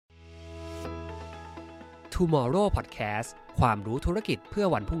Tomorrow Podcast ความรู้ธุรกิจเพื่อ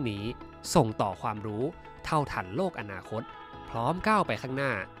วันพรุ่งนี้ส่งต่อความรู้เท่าทันโลกอนาคตพร้อมก้าวไปข้างหน้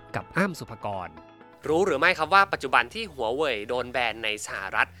ากับอ้ำสุภกรรู้หรือไม่ครับว่าปัจจุบันที่หัวเว่ยโดนแบนในสห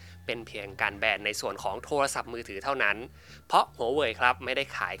รัฐเป็นเพียงการแบนในส่วนของโทรศัพท์มือถือเท่านั้นเพราะหัวเว่ยครับไม่ได้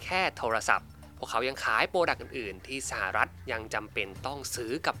ขายแค่โทรศัพท์พวกเขายังขายโปรดักต์อื่นๆที่สหรัฐยังจำเป็นต้องซื้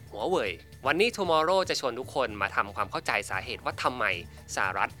อกับหัวเว่ยวันนี้ Tomorrow จะชวนทุกคนมาทำความเข้าใจสาเหตุว่าทำไมสห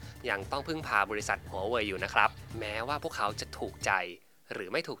รัฐยังต้องพึ่งพาบริษัทหัวเว่ยอยู่นะครับแม้ว่าพวกเขาจะถูกใจหรือ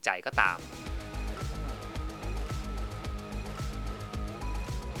ไม่ถูกใจก็ตาม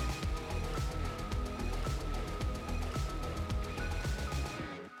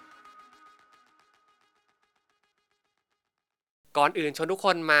ก่อนอื่นชวนทุกค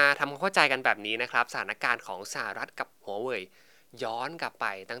นมาทำความเข้าใจกันแบบนี้นะครับสถานการณ์ของสหรัฐกับหัวเว่ยย้อนกลับไป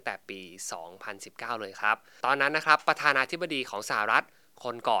ตั้งแต่ปี 2019 เลยครับตอนนั้นนะครับประธานาธิบดีของสหรัฐค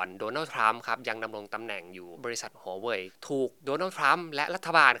นก่อนโดนัลด์ทรัมป์ครับยังดำรงตำแหน่งอยู่บริษัทหัวเว่ยถูกโดนัลด์ทรัมป์และรัฐ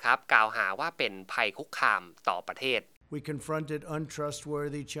บาลครับกล่าวหาว่าเป็นภัยคุกคามต่อประเทศ We confronted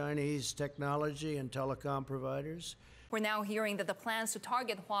untrustworthy Chinese technology and telecom providers. We're now hearing that the plans to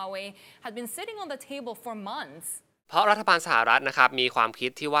target Huawei had been sitting on the table for months.เพราะรัฐบาลสหรัฐนะครับมีความคิ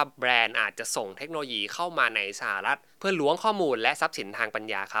ดที่ว่าแบรนด์อาจจะส่งเทคโนโลยีเข้ามาในสหรัฐเพื่อล้วงข้อมูลและทรัพย์สินทางปัญ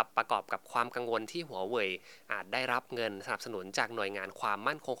ญาครับประกอบกับความกังวลที่หัวเว่ยอาจได้รับเงินสนับสนุนจากหน่วยงานความ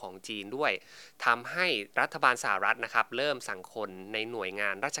มั่นคงของจีนด้วยทำให้รัฐบาลสหรัฐนะครับเริ่มสั่งคนในหน่วยงา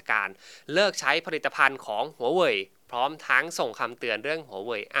นราชการเลิกใช้ผลิตภัณฑ์ของหัวเว่ยพร้อมทั้งส่งคำเตือนเรื่องหัวเ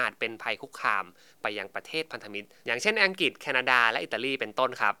ว่ยอาจเป็นภัยคุกคามไปยังประเทศพันธมิตรอย่างเช่นอังกฤษแคนาดาและอิตาลีเป็นต้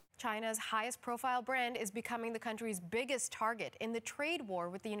นครับChina's highest profile brand is becoming the country's biggest target in the trade war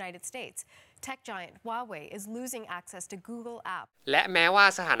with the United States. Tech giant Huawei is losing access to Google App. และแม้ว่า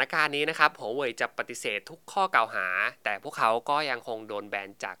สถานการณ์นี้นะครับหัวเว่ยจะปฏิเสธทุกข้อกล่าวหาแต่พวกเขาก็ยังคงโดนแบน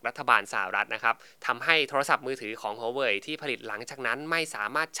จากรัฐบาลสหรัฐนะครับทำให้โทรศัพท์มือถือของหัวเว่ยที่ผลิตหลังจากนั้นไม่สา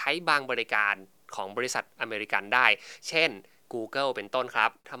มารถใช้บางบริการของบริษัทอเมริกันได้เช่น Google เป็นต้นครั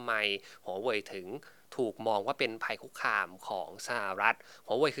บทำไมหัวเว่ยถึงถูกมองว่าเป็นภัยคุกคามของสหรัฐ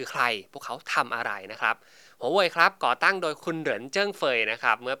หัวเว่ยคือใครพวกเขาทำอะไรนะครับหัวเว่ยครับก่อตั้งโดยคุณเหรินเจิ้งเฟยนะค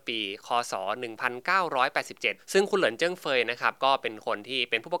รับเมื่อปีคศ1987ซึ่งคุณเหรินเจิ้งเฟยนะครับก็เป็นคนที่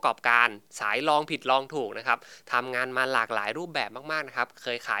เป็นผู้ประกอบการสายลองผิดลองถูกนะครับทำงานมาหลากหลายรูปแบบมากๆนะครับเค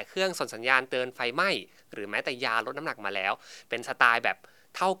ยขายเครื่องส่งสัญญาณเตือนไฟไหม้หรือแม้แต่ยาลดน้ำหนักมาแล้วเป็นสไตล์แบบ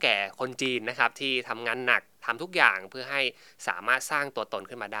เท่าแก่คนจีนนะครับที่ทำงานหนักทำทุกอย่างเพื่อให้สามารถสร้างตัวตน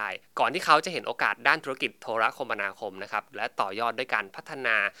ขึ้นมาได้ก่อนที่เขาจะเห็นโอกาสด้านธุรกิจโทรคมนาคมนะครับและต่อยอดด้วยการพัฒน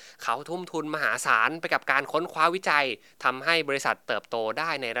าเขาทุ่มทุนมหาศาลไปกับการค้นคว้าวิจัยทำให้บริษัทเติบโตได้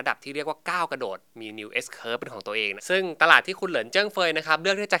ในระดับที่เรียกว่าก้าวกระโดดมี New S Curve เป็นของตัวเองนะซึ่งตลาดที่คุณเหรินเจิ้งเฟยนะครับเลื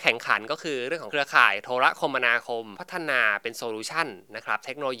อกที่จะแข่งขันก็คือเรื่องของเครือข่ายโทรคมนาคมพัฒนาเป็นโซลูชันนะครับเท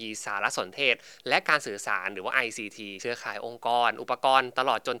คโนโลยีสารสนเทศและการสื่อสารหรือว่า ICT เครือข่ายองค์กรอุปกรณ์ตล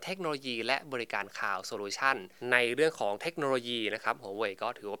อดจนเทคโนโลยีและบริการข่าวโซลูชันในเรื่องของเทคโนโลยีนะครับหัวเว่ยก็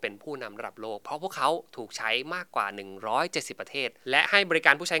ถือว่าเป็นผู้นำระดับโลกเพราะพวกเขาถูกใช้มากกว่า170ประเทศและให้บริก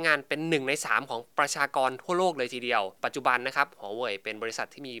ารผู้ใช้งานเป็น1ใน3ของประชากรทั่วโลกเลยทีเดียวปัจจุบันนะครับหัวเว่ยเป็นบริษัท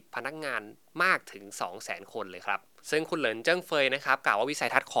ที่มีพนักงานมากถึง 200,000 คนเลยครับซึ่งคุณเหรินเจิ้งเฟยนะครับกล่าวว่าวิสัย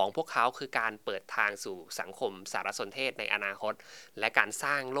ทัศน์ของพวกเขาคือการเปิดทางสู่สังคมสารสนเทศในอนาคตและการส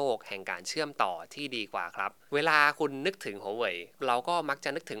ร้างโลกแห่งการเชื่อมต่อที่ดีกว่าครับเวลาคุณนึกถึงหัวเว่ยเราก็มักจะ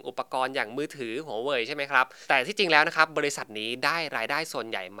นึกถึงอุปกรณ์อย่างมือถือหัวเว่ยใช่ไหมครับแต่ที่จริงแล้วนะครับบริษัทนี้ได้รายได้ส่วน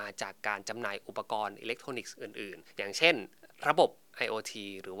ใหญ่มาจากการจำหน่ายอุปกรณ์อิเล็กทรอนิกส์อื่นๆอย่างเช่นระบบIoT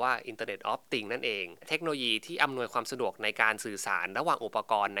หรือว่า Internet of Things นั่นเองเทคโนโลยีที่อำนวยความสะดวกในการสื่อสารระหว่างอุป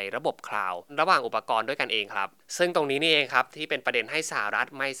กรณ์ในระบบคลาวด์ระหว่างอุปกรณ์ด้วยกันเองครับซึ่งตรงนี้นี่เองครับที่เป็นประเด็นให้สหรัฐ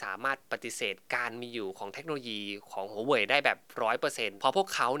ไม่สามารถปฏิเสธการมีอยู่ของเทคโนโลยีของหัวเว่ยได้แบบ 100% เพราะพวก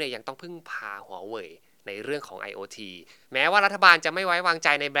เขาเนี่ยยังต้องพึ่งพาหัวเว่ยในเรื่องของ IoT แม้ว่ารัฐบาลจะไม่ไว้วางใจ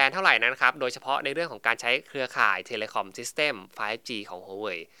ในแบรนด์เท่าไหร่นะครับโดยเฉพาะในเรื่องของการใช้เครือข่ายเทเลคอมซิสเต็ม 5G ของ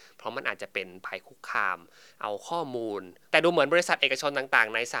Huawei เพราะมันอาจจะเป็นภัยคุกคามเอาข้อมูลแต่ดูเหมือนบริษัทเอกชนต่าง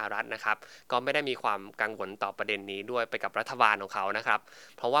ๆในสหรัฐนะครับก็ไม่ได้มีความกังวลต่อประเด็นนี้ด้วยไปกับรัฐบาลของเขานะครับ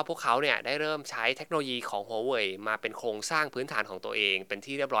เพราะว่าพวกเขาเนี่ยได้เริ่มใช้เทคโนโลยีของ Huawei มาเป็นโครงสร้างพื้นฐานของตัวเองเป็น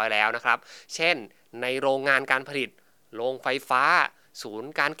ที่เรียบร้อยแล้วนะครับเช่นในโรงงานการผลิตโรงไฟฟ้าศูน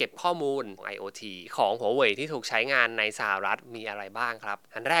ย์การเก็บข้อมูล IoT ของ Huawei ที่ถูกใช้งานในสหรัฐมีอะไรบ้างครับ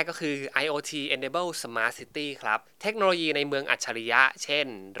อันแรกก็คือ IoT Enable Smart City ครับเทคโนโลยีในเมืองอัจฉริยะเช่น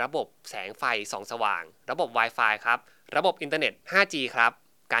ระบบแสงไฟส่องสว่างระบบ Wi-Fi ครับระบบอินเทอร์เน็ต 5G ครับ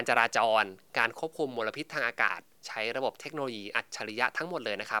การจราจรการควบคุมมลพิษทางอากาศใ ใช้ระบบเทคโนโลยีอัจฉริยะทั้งหมดเล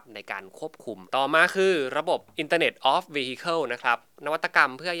ยนะครับในการควบคุมต่อมาคือระบบ Internet of Vehicle นะครับนวัตกรร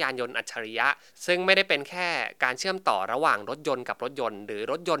มเพื่อยานยนต์อัจฉริยะซึ่งไม่ได้เป็นแค่การเชื่อมต่อระหว่างรถยนต์กับรถยนต์หรือ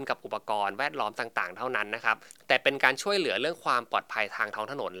รถยนต์กับอุปกรณ์แวดล้อมต่างๆเท่านั้นนะครับแต่เป็นการช่วยเหลือเรื่องความปลอดภัยทางท้อง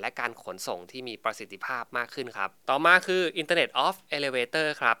ถนนและการขนส่งที่มีประสิทธิภาพมากขึ้นครับต่อมาคือ Internet of Elevator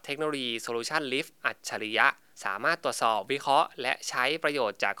ครับเทคโนโลยี Solution Lift อัจฉริยะสามารถตรวจสอบวิเคราะห์และใช้ประโย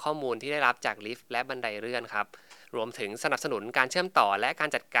ชน์จากข้อมูลที่ได้รับจากลิฟต์และบันไดเลื่อนครับรวมถึงสนับสนุนการเชื่อมต่อและการ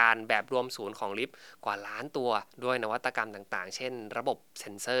จัดการแบบรวมศูนย์ของลิฟต์กว่าล้านตัวด้วยนวัตกรรมต่างๆเช่นระบบเ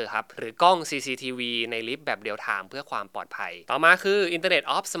ซ็นเซอร์ครับหรือกล้อง CCTV ในลิฟต์แบบเรียลไทม์เพื่อความปลอดภัยต่อมาคือ Internet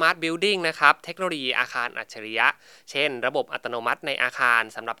of Smart Building นะครับเทคโนโลยีอาคารอัจฉริยะเช่นระบบอัตโนมัติในอาคาร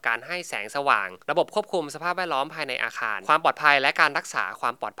สำหรับการให้แสงสว่างระบบควบคุมสภาพแวดล้อมภายในอาคารความปลอดภัยและการรักษาคว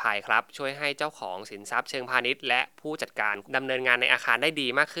ามปลอดภัยครับช่วยให้เจ้าของสินทรัพย์เชิงพาณิชย์และผู้จัดการดำเนินงานในอาคารได้ดี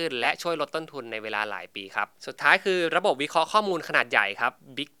มากขึ้นและช่วยลดต้นทุนในเวลาหลายปีครับสุดท้ายคือระบบวิเคราะห์ข้อมูลขนาดใหญ่ครับ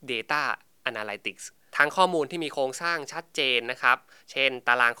Big Data Analytics ทั้งข้อมูลที่มีโครงสร้างชัดเจนนะครับเช่นต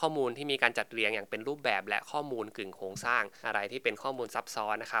ารางข้อมูลที่มีการจัดเรียงอย่างเป็นรูปแบบและข้อมูลกึ่งโครงสร้างอะไรที่เป็นข้อมูลซับซ้อ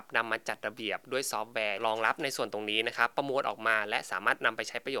นนะครับนำมาจัดระเบียบด้วยซอฟต์แวร์รองรับในส่วนตรงนี้นะครับประมวลออกมาและสามารถนำไป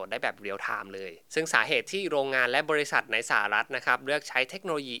ใช้ประโยชน์ได้แบบเรียลไทม์เลยซึ่งสาเหตุที่โรงงานและบริษัทในสหรัฐนะครับเลือกใช้เทคโน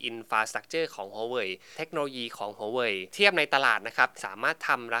โลยีอินฟราสตรัคเจอร์ของ Huawei เทคโนโลยีของ Huawei เทียบในตลาดนะครับสามารถท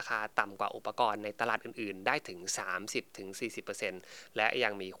ำราคาต่ำกว่าอุปกรณ์ในตลาดอื่นๆได้ถึง 30-40% และยั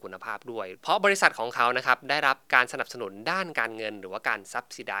งมีคุณภาพด้วยเพราะบริษัทของเขานะครับได้รับการสนับสนุนด้านการเงินหรือว่าการ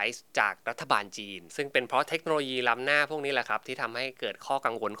subsidize จากรัฐบาลจีนซึ่งเป็นเพราะเทคโนโลยีล้ำหน้าพวกนี้แหละครับที่ทำให้เกิดข้อ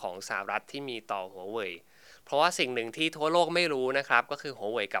กังวลของสหรัฐที่มีต่อ Huawei เพราะว่าสิ่งหนึ่งที่ทั่วโลกไม่รู้นะครับก็คือ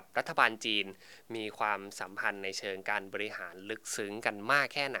Huawei กับรัฐบาลจีนมีความสัมพันธ์ในเชิงการบริหารลึกซึ้งกันมาก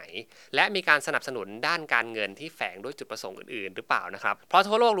แค่ไหนและมีการสนับสนุนด้านการเงินที่แฝงด้วยจุดประสงค์อื่นๆหรือเปล่านะครับเพราะ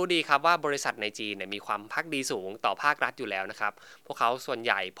ทั่วโลกรู้ดีครับว่าบริษัทในจีนมีความภักดีสูงต่อภาครัฐอยู่แล้วนะครับพวกเขาส่วนใ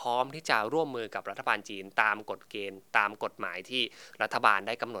หญ่พร้อมที่จะร่วมมือกับรัฐบาลจีนตามกฎเกณฑ์ตามกฎหมายที่รัฐบาลไ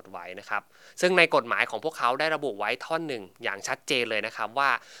ด้กำหนดไว้นะครับซึ่งในกฎหมายของพวกเขาได้ระบุไว้ท่อนหนึ่งอย่างชัดเจนเลยนะครับว่า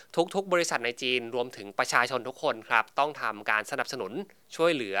ทุกๆบริษัทในจีนรวมถึงประชาชนทุกคนครับต้องทำการสนับสนุนช่ว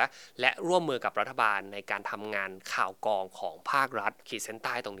ยเหลือและร่วมมือกับรัฐบาลในการทำงานข่าวกรองของภาครัฐขีดเส้นใ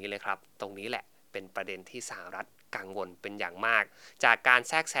ต้ตรงนี้เลยครับตรงนี้แหละเป็นประเด็นที่สหรัฐกังวลเป็นอย่างมากจากการ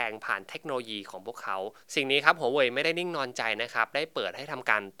แทรกแซงผ่านเทคโนโลยีของพวกเขาสิ่งนี้ครับ Huawei ไม่ได้นิ่งนอนใจนะครับได้เปิดให้ทำ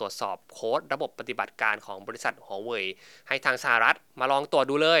การตรวจสอบโค้ดระบบปฏิบัติการของบริษัท Huawei ให้ทางสหรัฐมาลองตรวจ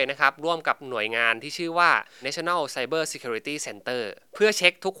ดูเลยนะครับร่วมกับหน่วยงานที่ชื่อว่า National Cyber Security Center เพื่อเช็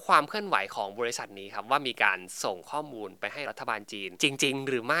คทุกความเคลื่อนไหวของบริษัทนี้ครับว่ามีการส่งข้อมูลไปให้รัฐบาลจีนจริงๆ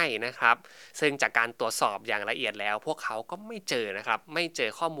หรือไม่นะครับซึ่งจากการตรวจสอบอย่างละเอียดแล้วพวกเขาก็ไม่เจอนะครับไม่เจอ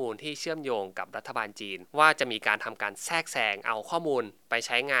ข้อมูลที่เชื่อมโยงกับรัฐบาลจีนว่าจะมีการทำการแทรกแซงเอาข้อมูลไปใ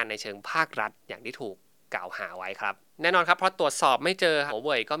ช้งานในเชิงภาครัฐอย่างที่ถูกกล่าวหาไว้ครับแน่นอนครับเพราะตรวจสอบไม่เจอ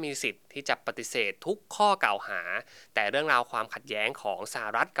Huawei ก็มีสิทธิ์ที่จะปฏิเสธทุกข้อกล่าวหาแต่เรื่องราวความขัดแย้งของสห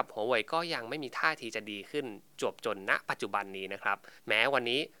รัฐกับ Huawei ก็ยังไม่มีท่าทีจะดีขึ้นจวบจนณปัจจุบันนี้นะครับแม้วัน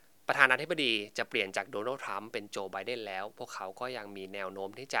นี้ประธานาธิบดีจะเปลี่ยนจากโดนัลด์ทรัมป์เป็นโจไบเดนแล้วพวกเขาก็ยังมีแนวโน้ม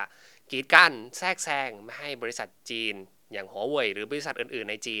ที่จะกีดกันแทรกแซงไม่ให้บริษัทจีนอย่าง Huawei หรือบริษัทอื่นๆ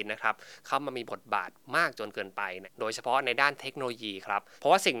ในจีนนะครับเข้ามามีบทบาทมากจนเกินไปนะโดยเฉพาะในด้านเทคโนโลยีครับเพรา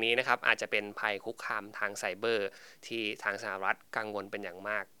ะว่าสิ่งนี้นะครับอาจจะเป็นภัยคุกคามทางไซเบอร์ที่ทางสหรัฐกังวลเป็นอย่าง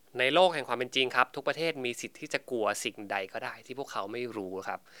มากในโลกแห่งความเป็นจริงครับทุกประเทศมีสิทธิ์ที่จะกลัวสิ่งใดก็ได้ที่พวกเขาไม่รู้ค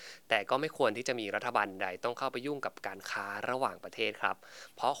รับแต่ก็ไม่ควรที่จะมีรัฐบาลใดต้องเข้าไปยุ่งกับการค้าระหว่างประเทศครับ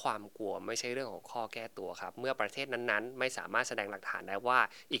เพราะความกลัวไม่ใช่เรื่องของข้อแก้ตัวครับเมื่อประเทศนั้นๆไม่สามารถแสดงหลักฐานได้ว่า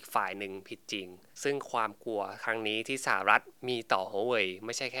อีกฝ่ายหนึ่งผิดจริงซึ่งความกลัวครั้งนี้ที่สหรัฐมีต่อ Huawei ไ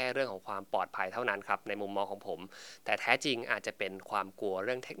ม่ใช่แค่เรื่องของความปลอดภัยเท่านั้นครับในมุมมองของผมแต่แท้จริงอาจจะเป็นความกลัวเ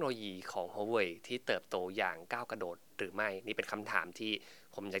รื่องเทคโนโลยีของ Huawei ที่เติบโตอย่างก้าวกระโดดหรือไม่นี่เป็นคำถามที่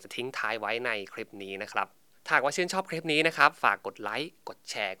ผมอยากจะทิ้งท้ายไว้ในคลิปนี้นะครับถ้าว่าชื่นชอบคลิปนี้นะครับฝากกดไลค์กด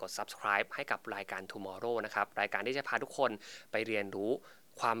แชร์กด Subscribe ให้กับรายการ Tomorrow นะครับรายการที่จะพาทุกคนไปเรียนรู้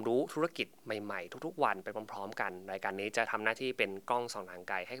ความรู้ธุรกิจใหม่ๆทุกๆวันไปพร้อมๆกันรายการนี้จะทำหน้าที่เป็นกล้องส่องทาง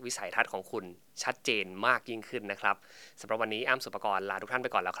ไกลให้วิสัยทัศน์ของคุณชัดเจนมากยิ่งขึ้นนะครับสำหรับวันนี้อ้ำสุปกรณ์ลาทุกท่านไป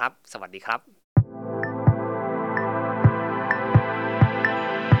ก่อนแล้วครับสวัสดีครับ